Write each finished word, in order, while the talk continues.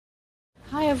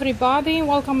Hi everybody,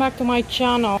 welcome back to my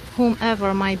channel.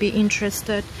 Whomever might be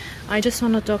interested, I just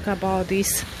want to talk about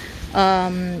these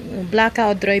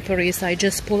blackout draperies. I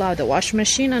just pull out the wash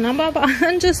machine and I'm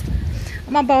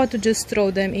about to just throw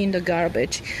them in the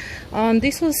garbage.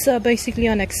 This was basically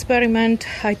an experiment.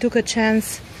 I took a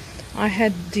chance. I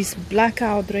had these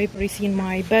blackout draperies in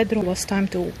my bedroom. It was time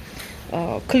to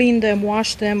clean them,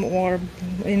 wash them, or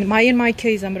in my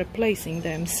case I'm replacing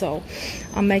them, so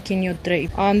I'm making new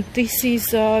drape. This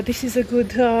is a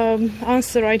good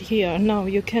answer right here. No,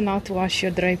 you cannot wash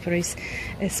your draperies,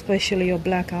 especially your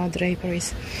blackout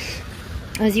draperies.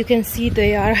 As you can see,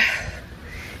 they are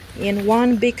in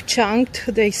one big chunk.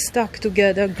 They stuck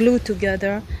together, glued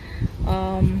together,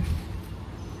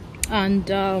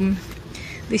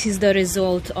 this is the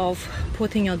result of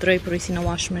putting your draperies in a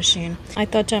wash machine. I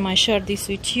thought I might share this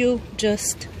with you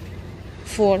just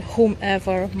for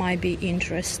whomever might be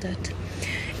interested.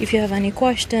 If you have any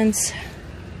questions,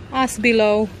 ask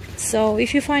below. So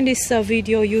if you find this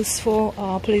video useful,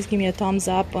 please give me a thumbs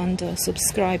up and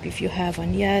subscribe if you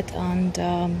haven't yet,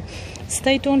 and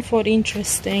stay tuned for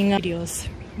interesting videos.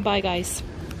 Bye guys.